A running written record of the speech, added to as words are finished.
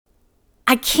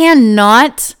I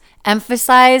cannot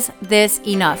emphasize this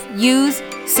enough. Use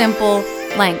simple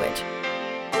language.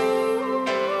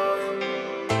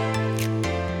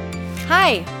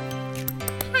 Hi.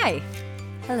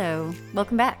 Hello.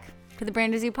 Welcome back to the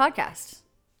Brand Is You podcast.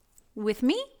 With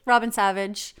me, Robin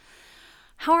Savage.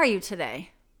 How are you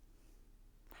today?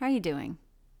 How are you doing?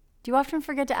 Do you often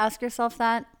forget to ask yourself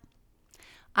that?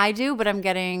 I do, but I'm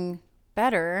getting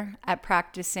better at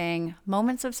practicing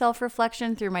moments of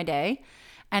self-reflection through my day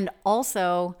and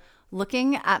also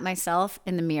looking at myself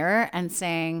in the mirror and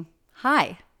saying,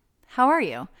 hi, how are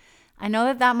you? I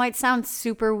know that might sound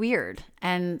super weird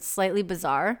and slightly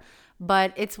bizarre,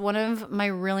 but it's one of my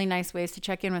really nice ways to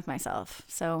check in with myself.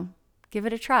 So give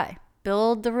it a try.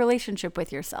 Build the relationship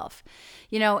with yourself.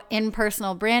 You know, in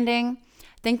personal branding,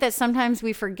 I think that sometimes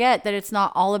we forget that it's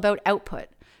not all about output,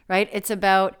 right? It's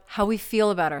about how we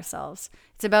feel about ourselves.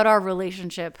 It's about our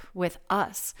relationship with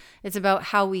us. It's about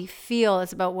how we feel.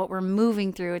 It's about what we're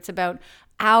moving through. It's about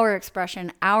our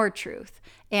expression, our truth.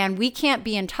 And we can't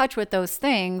be in touch with those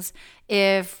things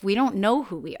if we don't know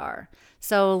who we are.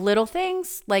 So little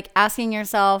things like asking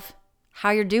yourself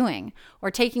how you're doing or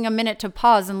taking a minute to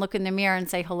pause and look in the mirror and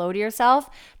say hello to yourself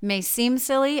may seem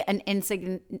silly and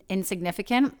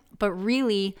insignificant, but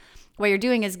really what you're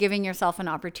doing is giving yourself an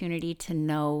opportunity to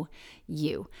know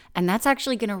you. And that's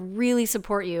actually going to really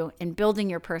support you in building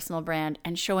your personal brand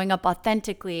and showing up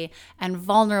authentically and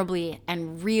vulnerably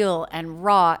and real and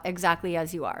raw exactly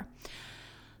as you are.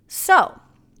 So,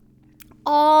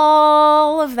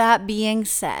 all of that being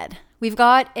said, we've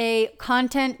got a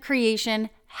content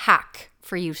creation hack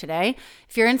for you today.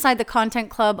 If you're inside the Content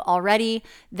Club already,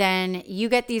 then you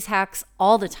get these hacks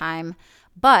all the time.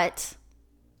 But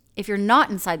if you're not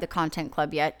inside the Content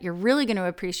Club yet, you're really going to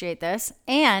appreciate this.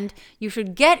 And you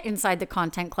should get inside the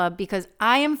Content Club because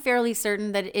I am fairly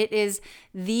certain that it is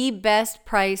the best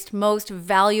priced, most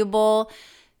valuable,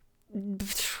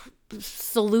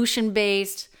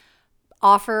 solution-based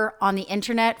offer on the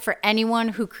internet for anyone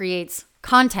who creates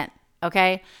content.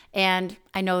 Okay. And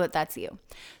I know that that's you.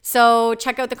 So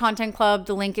check out the Content Club.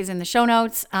 The link is in the show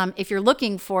notes. If you're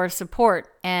looking for support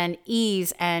and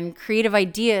ease and creative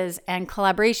ideas and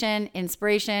collaboration,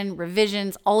 inspiration,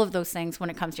 revisions, all of those things when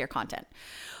it comes to your content.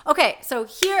 Okay. So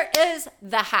here is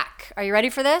the hack. Are you ready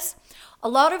for this? A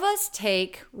lot of us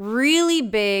take really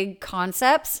big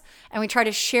concepts and we try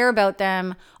to share about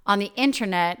them on the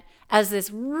internet as this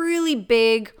really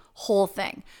big whole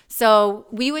thing. So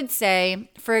we would say,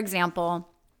 for example,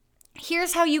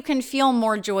 here's how you can feel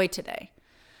more joy today.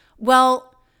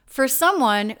 Well, for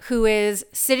someone who is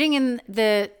sitting in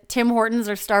the Tim Hortons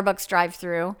or Starbucks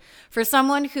drive-thru, for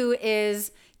someone who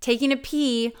is taking a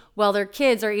pee while their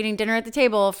kids are eating dinner at the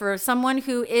table, for someone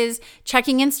who is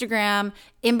checking Instagram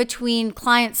in between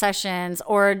client sessions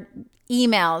or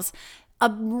emails,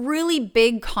 a really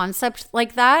big concept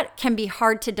like that can be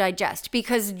hard to digest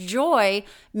because joy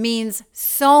means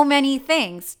so many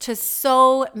things to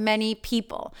so many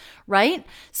people, right?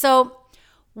 So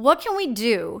what can we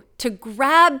do to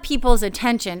grab people's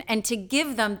attention and to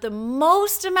give them the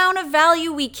most amount of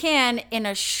value we can in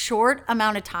a short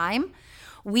amount of time?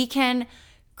 We can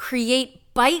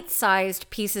create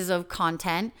bite-sized pieces of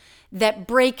content that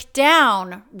break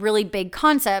down really big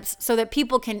concepts so that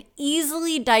people can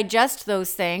easily digest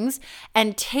those things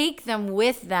and take them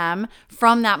with them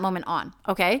from that moment on,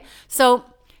 okay? So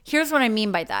here's what I mean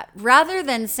by that. Rather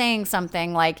than saying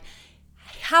something like,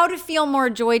 how to feel more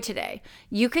joy today,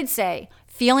 you could say,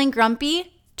 feeling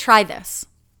grumpy, try this,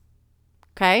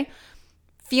 okay?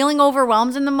 Feeling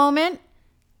overwhelmed in the moment,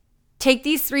 take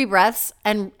these 3 breaths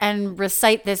and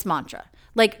recite this mantra.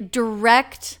 Like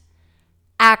direct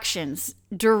actions,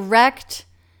 direct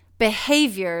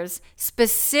behaviors,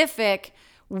 specific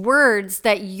words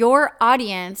that your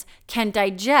audience can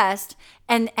digest,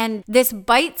 and this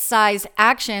bite-sized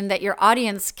action that your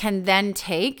audience can then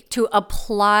take to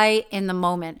apply in the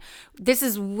moment. This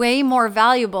is way more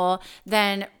valuable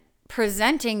than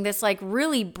presenting this like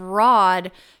really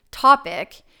broad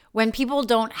topic when people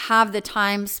don't have the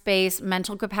time, space,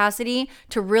 mental capacity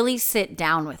to really sit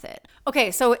down with it.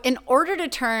 Okay, so in order to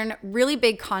turn really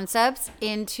big concepts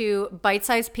into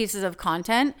bite-sized pieces of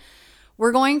content,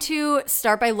 we're going to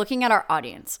start by looking at our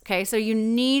audience, okay? So you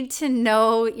need to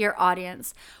know your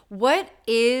audience. What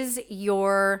is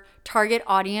your target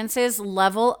audience's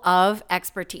level of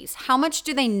expertise? How much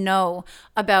do they know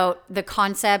about the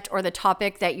concept or the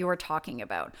topic that you are talking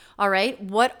about? All right,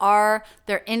 what are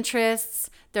their interests,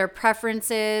 their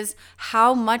preferences?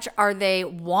 How much are they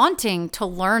wanting to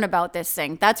learn about this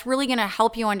thing? That's really gonna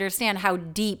help you understand how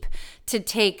deep to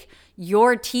take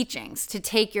your teachings to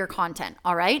take your content,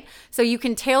 all right? So you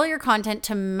can tailor your content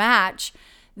to match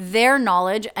their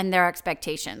knowledge and their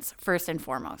expectations first and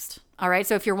foremost. All right.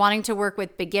 So if you're wanting to work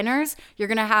with beginners, you're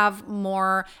going to have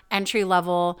more entry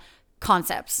level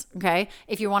concepts. Okay.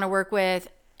 If you want to work with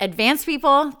advanced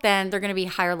people, then they're going to be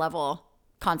higher level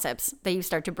concepts that you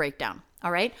start to break down.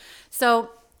 All right. So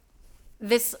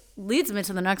this leads me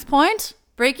to the next point,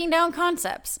 breaking down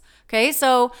concepts. Okay.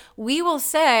 So we will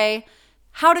say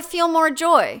how to feel more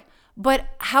joy. But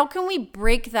how can we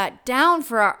break that down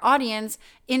for our audience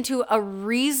into a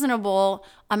reasonable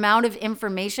amount of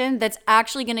information that's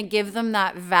actually going to give them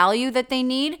that value that they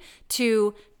need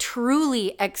to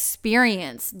truly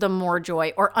experience the more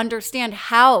joy or understand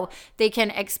how they can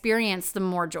experience the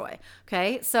more joy?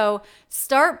 Okay, so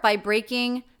start by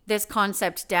breaking this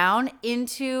concept down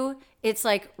into its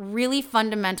like really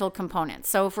fundamental components.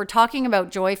 So if we're talking about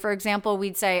joy, for example,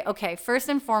 we'd say, okay, first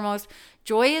and foremost,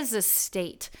 joy is a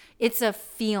state. It's a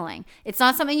feeling. It's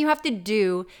not something you have to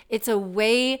do. It's a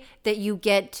way that you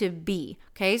get to be.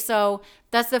 Okay, so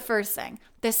that's the first thing.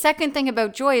 The second thing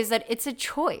about joy is that it's a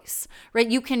choice, right?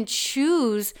 You can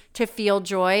choose to feel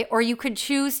joy, or you could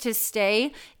choose to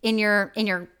stay in your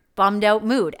bummed out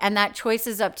mood, and that choice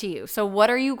is up to you. So what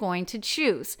are you going to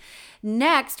choose?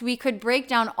 Next, we could break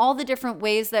down all the different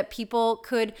ways that people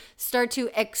could start to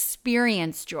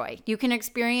experience joy. You can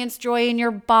experience joy in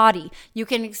your body. You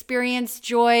can experience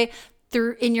joy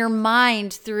in your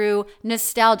mind through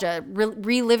nostalgia,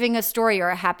 reliving a story or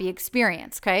a happy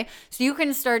experience, okay? So you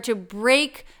can start to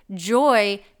break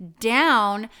joy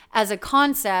down as a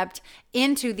concept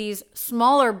into these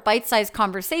smaller bite-sized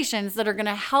conversations that are going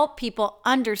to help people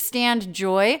understand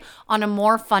joy on a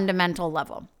more fundamental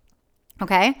level.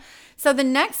 Okay, so the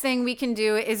next thing we can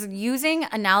do is using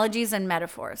analogies and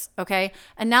metaphors, okay?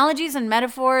 Analogies and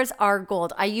metaphors are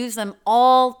gold. I use them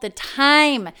all the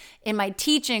time in my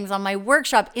teachings, on my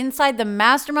workshop, inside the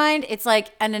mastermind. It's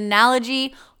like an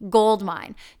analogy gold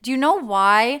mine. Do you know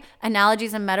why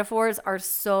analogies and metaphors are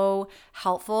so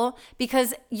helpful?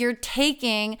 Because you're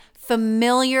taking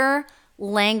familiar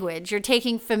language, you're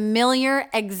taking familiar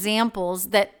examples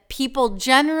that people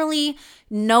generally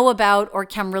know about or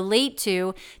can relate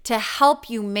to help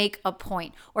you make a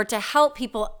point, or to help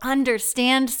people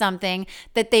understand something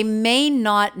that they may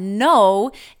not know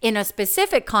in a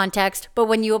specific context, but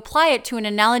when you apply it to an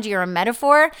analogy or a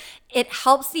metaphor, it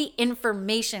helps the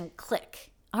information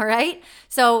click. All right?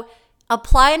 So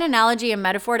apply an analogy and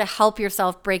metaphor to help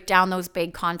yourself break down those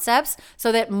big concepts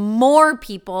so that more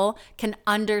people can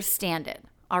understand it.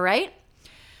 All right?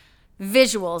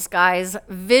 Visuals, guys.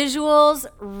 Visuals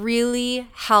really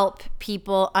help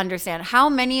people understand. How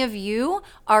many of you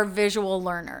are visual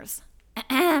learners?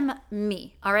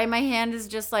 Me. All right. My hand is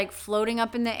just like floating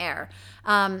up in the air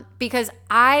because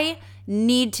I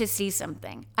need to see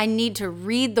something. I need to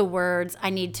read the words. I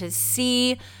need to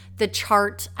see the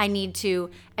chart. I need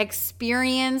to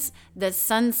experience the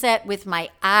sunset with my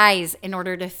eyes in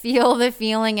order to feel the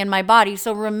feeling in my body.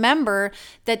 So remember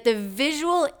that the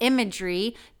visual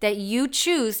imagery that you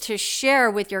choose to share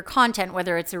with your content,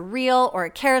 whether it's a reel or a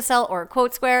carousel or a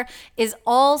quote square, is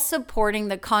all supporting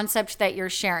the concept that you're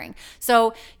sharing.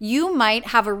 So you might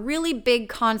have a really big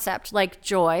concept like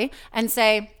joy and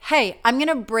say, hey, I'm going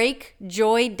to break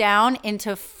joy down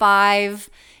into 5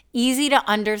 easy to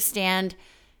understand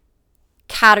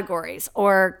categories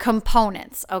or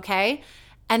components, okay?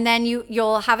 And then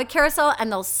you'll have a carousel and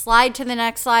they'll slide to the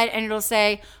next slide and it'll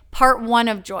say part 1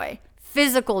 of joy,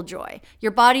 physical joy.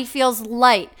 Your body feels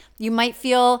light. You might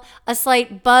feel a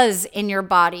slight buzz in your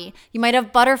body. You might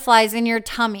have butterflies in your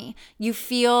tummy. You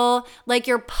feel like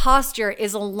your posture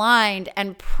is aligned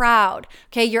and proud.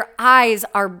 Okay, your eyes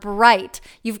are bright.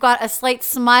 You've got a slight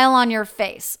smile on your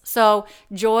face. So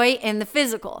joy in the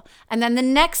physical. And then the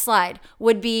next slide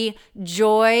would be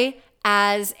joy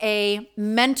as a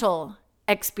mental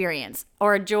experience,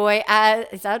 or joy as,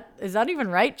 is that even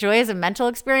right? Joy as a mental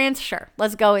experience? Sure,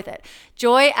 let's go with it.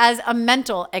 Joy as a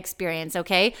mental experience,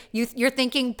 okay? You're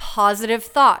thinking positive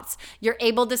thoughts. You're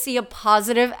able to see a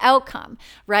positive outcome,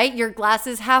 right? Your glass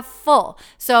is half full.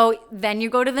 So then you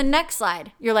go to the next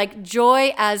slide. You're like,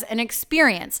 joy as an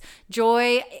experience.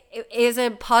 Joy is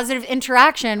a positive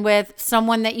interaction with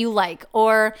someone that you like,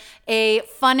 or a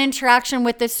fun interaction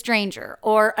with a stranger,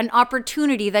 or an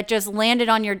opportunity that just landed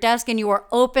on your desk and you are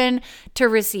open to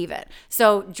receive it.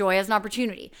 So joy as an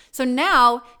opportunity. So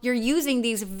now you're using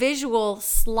these visual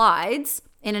slides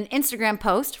in an Instagram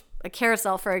post, a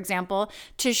carousel, for example,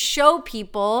 to show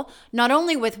people not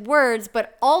only with words,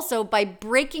 but also by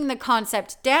breaking the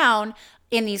concept down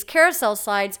in these carousel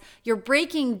slides, you're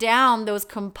breaking down those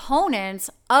components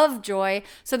of joy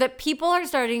so that people are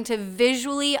starting to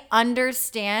visually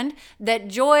understand that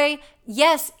joy,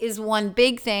 yes, is one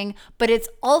big thing, but it's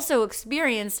also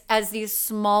experienced as these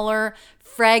smaller,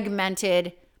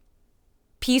 fragmented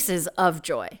pieces of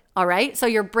joy. All right. So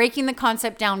you're breaking the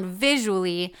concept down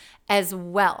visually as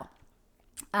well.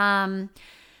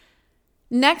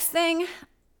 Next thing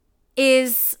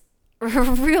is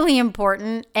really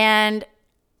important, and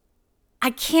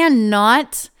I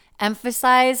cannot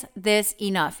emphasize this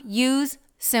enough. Use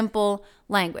simple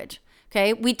language.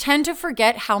 Okay. We tend to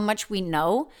forget how much we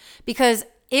know, because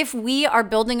if we are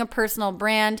building a personal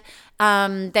brand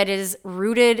that is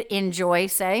rooted in joy,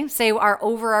 say our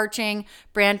overarching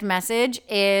brand message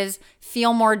is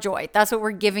feel more joy. That's what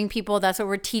we're giving people. That's what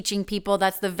we're teaching people.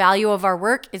 That's the value of our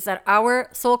work, is that our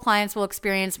soul clients will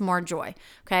experience more joy.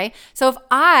 Okay. So if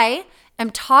I am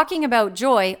talking about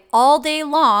joy all day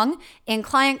long in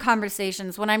client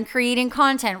conversations, when I'm creating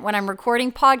content, when I'm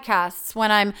recording podcasts,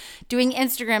 when I'm doing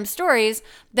Instagram stories,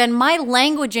 then my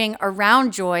languaging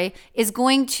around joy is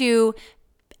going to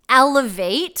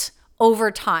elevate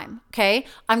over time, okay?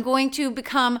 I'm going to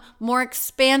become more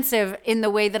expansive in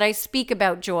the way that I speak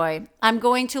about joy. I'm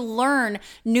going to learn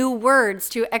new words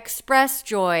to express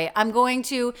joy. I'm going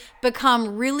to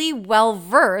become really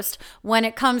well-versed when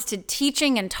it comes to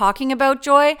teaching and talking about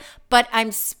joy, but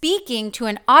I'm speaking to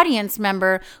an audience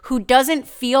member who doesn't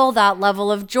feel that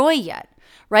level of joy yet,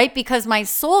 right? Because my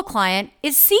soul client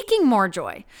is seeking more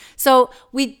joy. So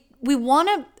we want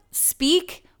to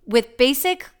speak with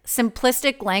basic,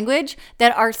 simplistic language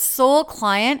that our soul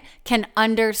client can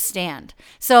understand.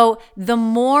 So the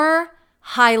more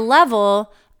high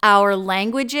level our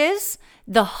language is,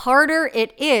 the harder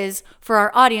it is for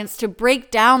our audience to break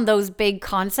down those big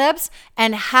concepts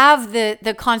and have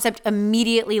the concept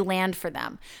immediately land for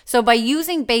them. So by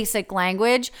using basic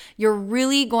language, you're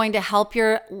really going to help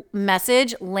your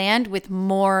message land with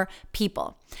more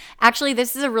people. Actually,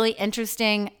 this is a really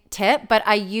interesting tip, but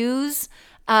I use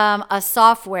a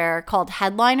software called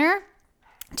Headliner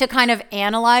to kind of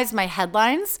analyze my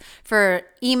headlines for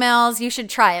emails. You should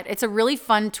try it. It's a really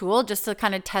fun tool just to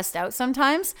kind of test out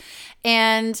sometimes.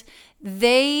 And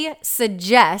they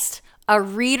suggest a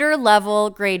reader level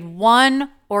grade 1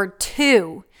 or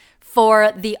 2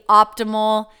 for the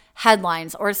optimal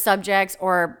headlines or subjects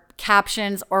or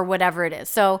captions or whatever it is.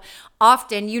 So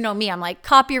often, you know me, I'm like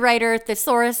copywriter,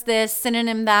 thesaurus this,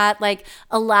 synonym that, like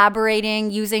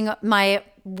elaborating, using my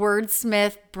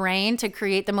wordsmith brain to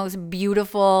create the most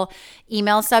beautiful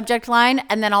email subject line.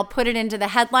 And then I'll put it into the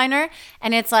Headliner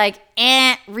and it's like,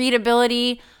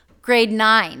 readability grade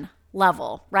 9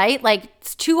 level, right? Like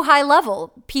it's too high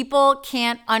level. People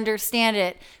can't understand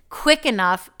it quick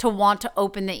enough to want to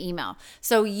open the email.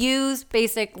 So use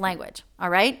basic language.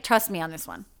 All right. Trust me on this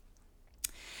one.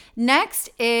 Next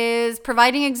is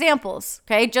providing examples,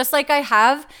 okay? Just like I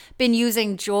have been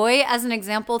using joy as an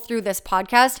example through this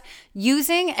podcast,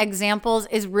 using examples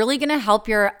is really going to help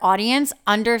your audience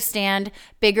understand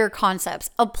bigger concepts.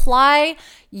 Apply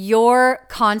your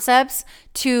concepts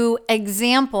to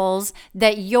examples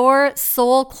that your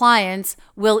soul clients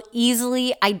will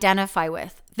easily identify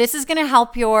with. This is going to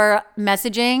help your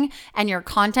messaging and your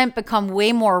content become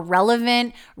way more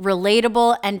relevant,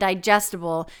 relatable, and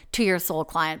digestible to your soul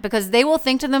client, because they will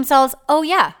think to themselves, oh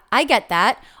yeah, I get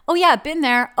that. Oh yeah, been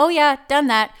there. Oh yeah, done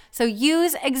that. So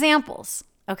use examples,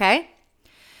 okay?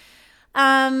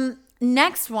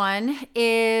 Next one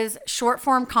is short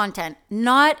form content.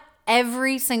 Not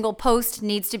every single post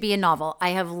needs to be a novel. I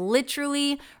have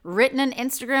literally written an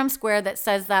Instagram square that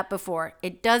says that before.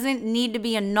 It doesn't need to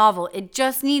be a novel. It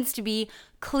just needs to be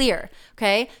clear,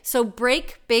 okay? So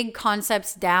break big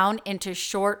concepts down into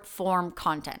short form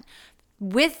content.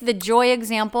 With the joy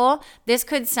example, this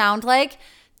could sound like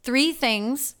three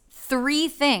things,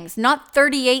 not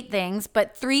 38 things,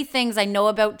 but 3 things I know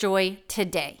about joy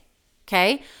today,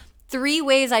 okay? 3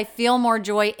 ways I feel more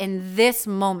joy in this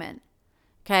moment.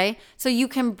 Okay, so you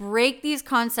can break these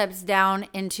concepts down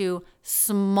into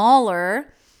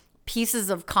smaller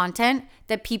pieces of content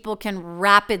that people can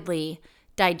rapidly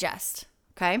digest.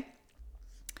 Okay,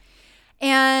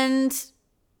 and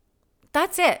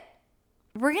that's it.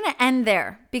 We're going to end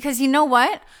there because you know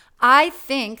what? I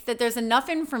think that there's enough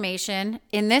information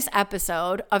in this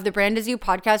episode of the Brand Is You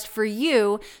podcast for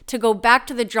you to go back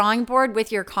to the drawing board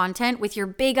with your content, with your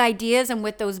big ideas and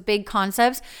with those big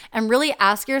concepts, and really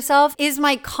ask yourself, is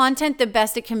my content the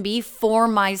best it can be for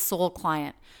my soul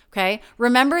client, Okay.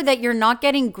 Remember that you're not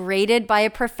getting graded by a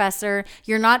professor.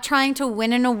 You're not trying to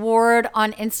win an award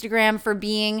on Instagram for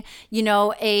being,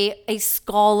 a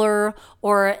scholar,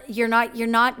 or you're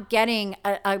not getting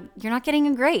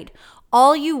a grade.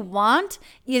 All you want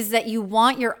is that you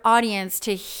want your audience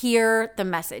to hear the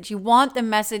message. You want the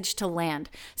message to land.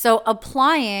 So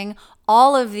applying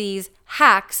all of these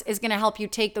hacks is going to help you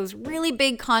take those really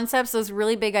big concepts, those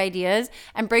really big ideas,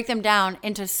 and break them down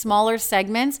into smaller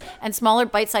segments and smaller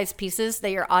bite-sized pieces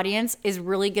that your audience is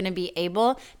really going to be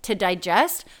able to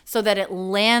digest so that it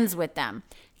lands with them.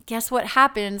 Guess what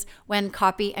happens when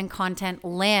copy and content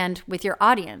land with your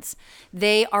audience?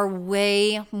 They are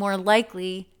way more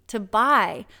likely to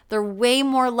buy. They're way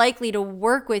more likely to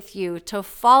work with you, to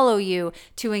follow you,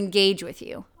 to engage with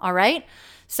you. All right?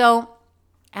 So,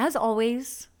 as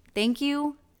always, thank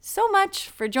you so much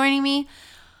for joining me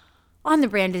on the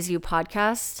Brand Is You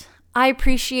podcast. I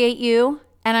appreciate you,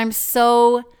 and I'm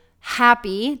so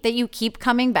happy that you keep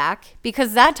coming back,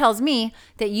 because that tells me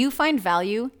that you find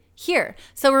value here.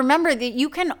 So remember that you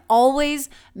can always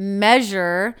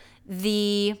measure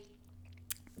the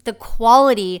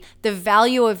quality, the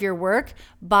value of your work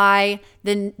by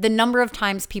the number of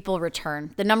times people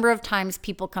return, the number of times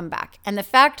people come back. And the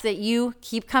fact that you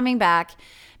keep coming back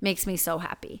makes me so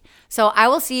happy. So I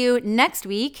will see you next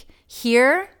week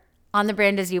here on the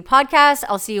Brand Is You podcast.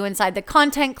 I'll see you inside the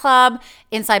Content Club,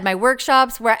 inside my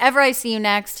workshops, wherever I see you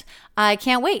next. I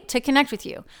can't wait to connect with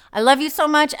you. I love you so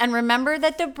much. And remember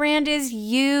that the brand is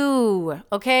you,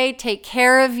 okay? Take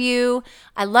care of you.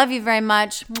 I love you very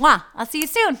much. Mwah. I'll see you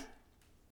soon.